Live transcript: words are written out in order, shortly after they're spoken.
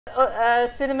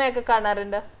Cinema ഒക്കെ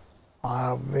കാണാറുണ്ടോ?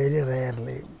 Very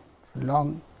rarely. Long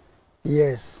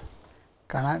years.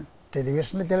 കാണാൻ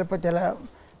ടെലിവിഷനിൽ ചിലപ്പോൾ ചില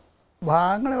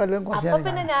ഭാഗങ്ങൾ വല്ലതും കുറച്ച് അപ്പോൾ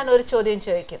പിന്നെ ഞാൻ ഒരു ചോദ്യം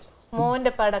ചോദിക്കും.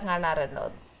 മോന്റെ പടം കാണാറുണ്ടോ?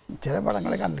 ചില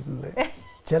പടങ്ങൾ കണ്ടിട്ടുണ്ട്.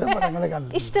 ചില പടങ്ങൾ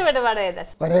കണ്ടിട്ടുണ്ട്. ഇഷ്ടപ്പെട്ട പടം ഏതാ?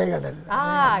 ഒരേകടൽ.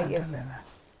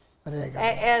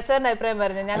 സാറിന്റെ അഭിപ്രായം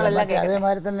പറഞ്ഞു. ഞങ്ങളെല്ലാം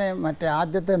അതേമാതിരി തന്നെ മറ്റേ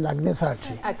ആദ്യത്തെ ഉണ്ട്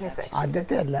അഗ്നിസാക്ഷി.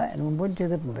 ആദ്യത്തെ അല്ല, അതിന് മുമ്പും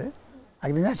ചെയ്തിട്ടുണ്ട്.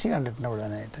 അഗ്നിസാക്ഷി കണ്ടിട്ടുണ്ട്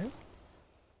മുഴുവനായിട്ട്.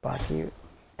 ബാക്കി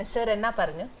സാർ എന്നാ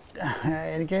പറഞ്ഞു?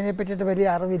 എനിക്കതിനെ പറ്റിയിട്ട് വലിയ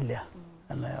അറിവില്ല.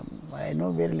 അതിനോ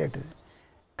വിരലിട്ട്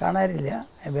കാണാറില്ല,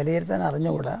 വിലയിരുത്താൻ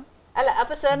അറിഞ്ഞുകൂടാ. അല്ല,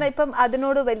 അപ്പോൾ സാറിന് ഇപ്പം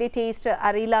അതിനോട് വലിയ ടേസ്റ്റ്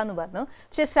അറിയില്ല എന്ന് പറഞ്ഞു.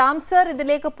 പക്ഷെ ശ്യാം സാർ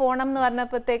ഇതിലേക്ക് പോകണം എന്ന്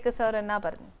പറഞ്ഞപ്പോഴത്തേക്ക് സാർ എന്നാ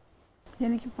പറഞ്ഞു?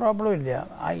 എനിക്ക് പ്രോബ്ലം ഇല്ല.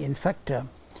 ഇൻഫാക്റ്റ്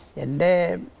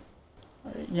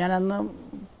ഞാനന്ന്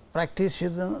പ്രാക്ടീസ്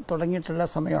ചെയ്ത് തുടങ്ങിയിട്ടുള്ള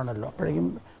സമയമാണല്ലോ. അപ്പോഴേക്കും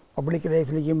പബ്ലിക്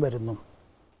ലൈഫിലേക്കും വരുന്നു.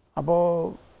 അപ്പോൾ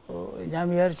ഞാൻ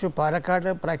വിചാരിച്ചു പാലക്കാട്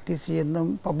പ്രാക്ടീസ് ചെയ്യുന്നതും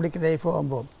പബ്ലിക് ലൈഫ്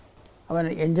ആകുമ്പോൾ അവൻ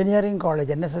engineering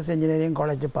college, NSS engineering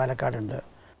college പാലക്കാടുണ്ട്.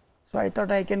 So I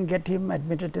thought I can get him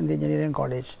admitted in the engineering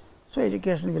college. So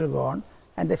education will go on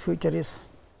and the future is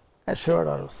assured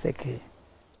or secure.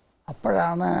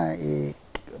 അപ്പോഴാണ് ഈ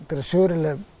തൃശ്ശൂരിൽ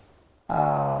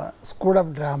school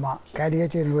of drama,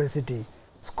 Calicut university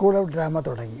school of drama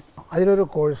തുടങ്ങി. അതിലൊരു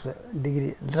course, degree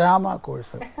drama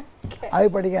course, അത്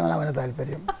പഠിക്കാനാണ് അവന്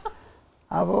താല്പര്യം.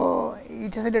 അപ്പോൾ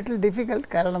it is A little difficult.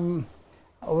 കാരണം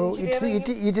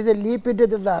it is a leap into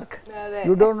the dark.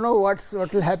 You don't know what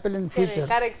will happen in future.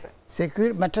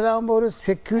 Secure മറ്റേതാകുമ്പോൾ ഒരു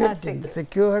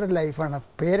secured ലൈഫാണ്.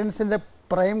 പേരൻസിൻ്റെ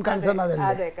പ്രൈം കൺസേൺ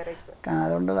അതല്ലേ. കാരണം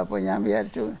അതുകൊണ്ടാണ്. അപ്പോൾ ഞാൻ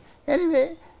വിചാരിച്ചു anyway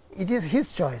it is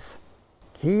his choice.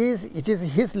 It is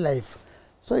his life.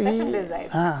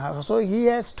 So he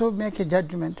has to make a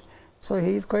judgment. So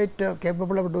he is quite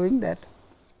capable of doing that.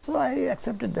 So I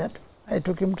accepted that. I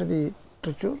took him to the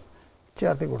Trichure.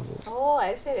 ചേർത്തി കൊടുത്തു.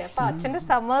 ശരി. അപ്പൊ അച്ഛന്റെ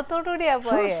സമ്മതത്തോടുകൂടിയാ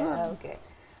പോയത്.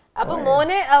 അപ്പൊ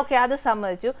മോനെ അത്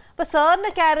സമ്മതിച്ചു. അപ്പൊ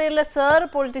സാറിന്റെ കാരിയറിൽ സാർ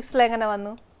പൊളിറ്റിക്സിൽ എങ്ങനെ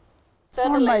വന്നു?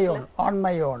 On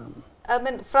my own.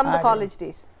 From the college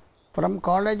days. From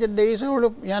college days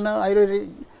ഞാൻ അതിലൊരു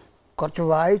കുറച്ച്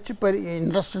വായിച്ച്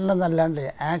ഇൻട്രസ്റ്റ് ഉണ്ടെന്നല്ലാണ്ട്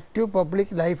ആക്റ്റീവ്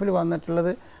പബ്ലിക് ലൈഫിൽ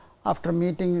വന്നിട്ടുള്ളത് after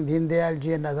meeting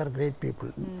ദീൻദയാൽജി and other great people.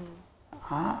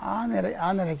 ആ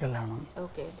നിലയ്ക്കുള്ളതാണ്.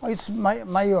 It's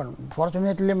my own.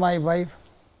 Fortunately my wife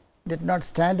did not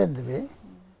stand in the way,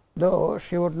 though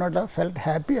she would not have felt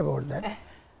happy about that.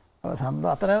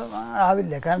 അത്ര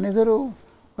ആവില്ല. കാരണം ഇതൊരു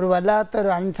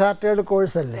വല്ലാത്തൊരു അൺചാർട്ടേഡ്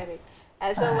കോഴ്സല്ലേ.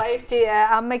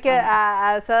 അമ്മയ്ക്ക്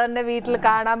സാറിന്റെ വീട്ടിൽ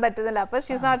കാണാൻ പറ്റുന്നില്ല. അപ്പൊ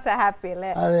ഷീസ് നോട്ട് സോ ഹാപ്പി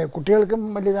അല്ലേ? അതെ, കുട്ടികൾക്കും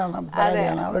വലിയതാണ്.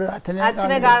 അവർ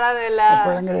അച്ഛനെ കാണാനില്ല.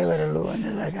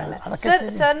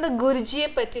 സാറിന്റെ ഗുരുജിയെ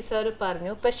പറ്റി സാർ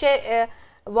പറഞ്ഞു. പക്ഷെ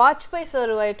വാജ്പേയി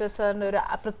സാറുമായിട്ട് സാറിന് ഒരു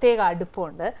പ്രത്യേക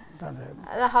അടുപ്പമുണ്ട്.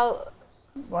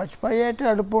 വാജ്പേയിയായിട്ട്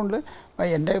അടുപ്പമുണ്ട്.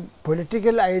 എൻ്റെ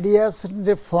പൊളിറ്റിക്കൽ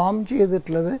ഐഡിയാസിൻ്റെ ഫോം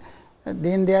ചെയ്തിട്ടുള്ളത്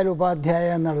ദീൻദയാൽ ഉപാധ്യായ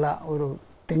എന്നുള്ള ഒരു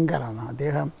തിങ്കറാണ്.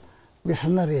 അദ്ദേഹം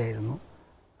വിഷണറി ആയിരുന്നു.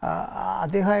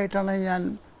 അദ്ദേഹമായിട്ടാണ്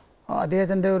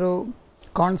അദ്ദേഹത്തിൻ്റെ ഒരു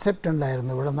കോൺസെപ്റ്റ്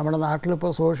ഉണ്ടായിരുന്നു. ഇവിടെ നമ്മുടെ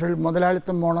നാട്ടിലിപ്പോൾ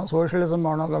മുതലാളിത്തം വേണോ, സോഷ്യലിസം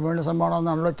വേണോ, കമ്മ്യൂണിസം വേണോ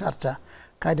എന്നാണല്ലോ ചർച്ച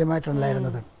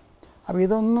കാര്യമായിട്ടുണ്ടായിരുന്നത്. അപ്പോൾ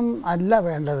ഇതൊന്നും അല്ല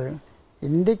വേണ്ടത്.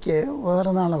 ഇന്ത്യക്ക്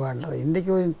വേറൊന്നാണ് വേണ്ടത്.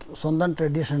 ഇന്ത്യക്ക് ഒരു സ്വന്തം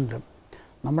ട്രഡീഷനുണ്ട്.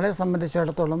 നമ്മളെ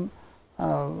സംബന്ധിച്ചിടത്തോളം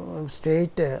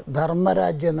സ്റ്റേറ്റ്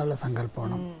ധർമ്മരാജ്യം എന്നുള്ള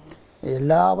സങ്കല്പമാണ്.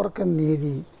 എല്ലാവർക്കും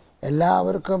നീതി,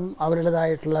 എല്ലാവർക്കും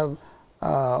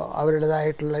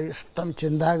അവരുടേതായിട്ടുള്ള ഇഷ്ടം,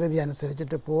 ചിന്താഗതി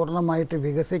അനുസരിച്ചിട്ട് പൂർണ്ണമായിട്ട്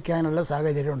വികസിക്കാനുള്ള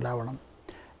സാഹചര്യം ഉണ്ടാവണം.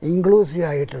 ഇൻക്ലൂസീവ്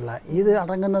ആയിട്ടുള്ള ഇത്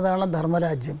അടങ്ങുന്നതാണ്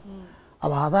ധർമ്മരാജ്യം.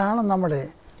 അപ്പോൾ അതാണ് നമ്മുടെ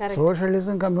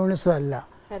സോഷ്യലിസം, കമ്മ്യൂണിസം അല്ല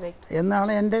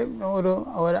എന്നാണ് എൻ്റെ ഒരു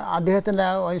അദ്ദേഹത്തിൻ്റെ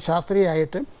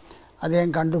ശാസ്ത്രീയമായിട്ട് അദ്ദേഹം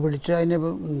കണ്ടുപിടിച്ച് അതിന്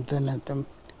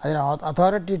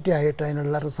അതോറിറ്റേറ്റീവ് ആയിട്ട്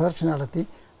അതിനുള്ള റിസർച്ച് നടത്തി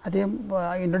അദ്ദേഹം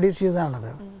introduce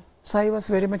ചെയ്തതാണത്. So I was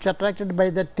very much attracted by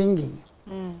the thinking.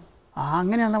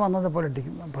 അങ്ങനെയാണ് വന്നത്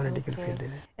പൊളിറ്റിക്കൽ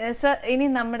ഫീൽഡിൽ. സർ, ഇനി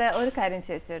നമ്മുടെ ഒരു കാര്യം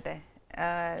ചോദിച്ചോട്ടെ.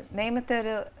 നേമത്തെ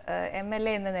ഒരു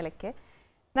MLA എന്ന നിലയ്ക്ക്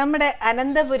നമ്മുടെ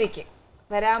അനന്തപുരിക്ക്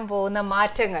വരാൻ പോകുന്ന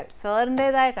മാറ്റങ്ങൾ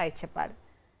സാറിൻ്റെതായ കാഴ്ചപ്പാട്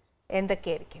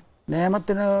എന്തൊക്കെയായിരിക്കും?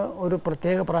 നേമത്തിന് ഒരു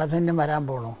പ്രത്യേക പ്രാധാന്യം വരാൻ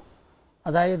പോകണു.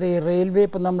 അതായത് ഈ റെയിൽവേ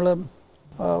ഇപ്പം നമ്മൾ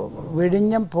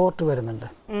വിഴിഞ്ഞം പോർട്ട് വരുന്നുണ്ട്.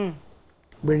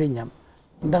 വിഴിഞ്ഞം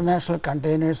ഇൻ്റർനാഷണൽ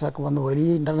കണ്ടെയ്നേഴ്സൊക്കെ വന്ന്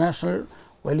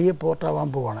വലിയ പോർട്ടാവാൻ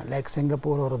പോവുകയാണ്. Like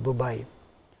Singapore or Dubai.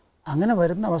 അങ്ങനെ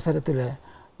വരുന്ന അവസരത്തിൽ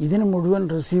ഇതിന് മുഴുവൻ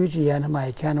റിസീവ് ചെയ്യാനും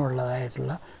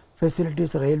അയക്കാനുമുള്ളതായിട്ടുള്ള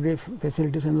ഫെസിലിറ്റീസ്, റെയിൽവേ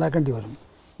ഫെസിലിറ്റീസ് ഉണ്ടാക്കേണ്ടി വരും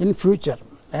in future.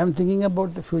 I am thinking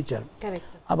about the future.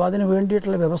 അപ്പോൾ അതിന്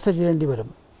വേണ്ടിയിട്ടുള്ള വ്യവസ്ഥ ചെയ്യേണ്ടി വരും.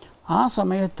 ആ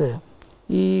സമയത്ത്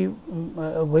ഈ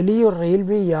വലിയൊരു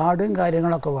റെയിൽവേ യാർഡും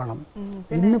കാര്യങ്ങളൊക്കെ വേണം.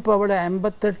 ഇന്നിപ്പോൾ അവിടെ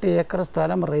 58 ഏക്കർ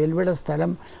സ്ഥലം, റെയിൽവേയുടെ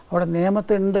സ്ഥലം അവിടെ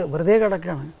നിയമത്തുണ്ട്, വെറുതെ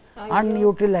കിടക്കുകയാണ്,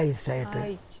 അൺയൂട്ടിലൈസ്ഡ് ആയിട്ട്.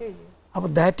 അപ്പോൾ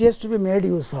that has to be made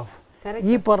use of.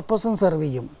 ഈ പർപ്പസും സെർവ്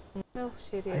ചെയ്യും,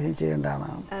 അതിന് ചെയ്യേണ്ടതാണ്.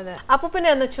 അപ്പോൾ പിന്നെ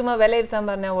ഒന്ന് ചുമ്മാ വിലയിരുത്താൻ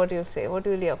പറഞ്ഞാൽ what you say, what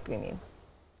will your opinion?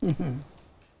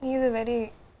 He is A very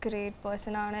great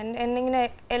person ആണ്. എന്നിങ്ങനെ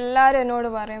എല്ലാവരും എന്നോട്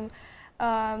പറയും,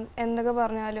 എന്തൊക്കെ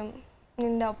പറഞ്ഞാലും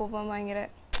നിന്റെ അപ്പൂപ്പൻ ഭയങ്കര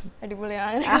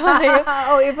അടിപൊളിയാണ്.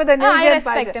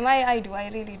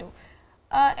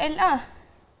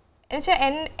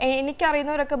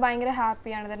 എനിക്കറിയുന്നവരൊക്കെ ഭയങ്കര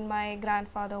ഹാപ്പിയാണ് that my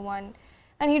grandfather won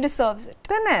and he deserves it.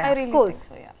 I really think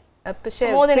so, yeah.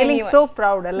 Feeling so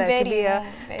proud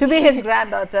to be his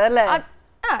granddaughter.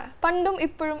 പണ്ടും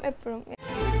ഇപ്പോഴും എപ്പോഴും.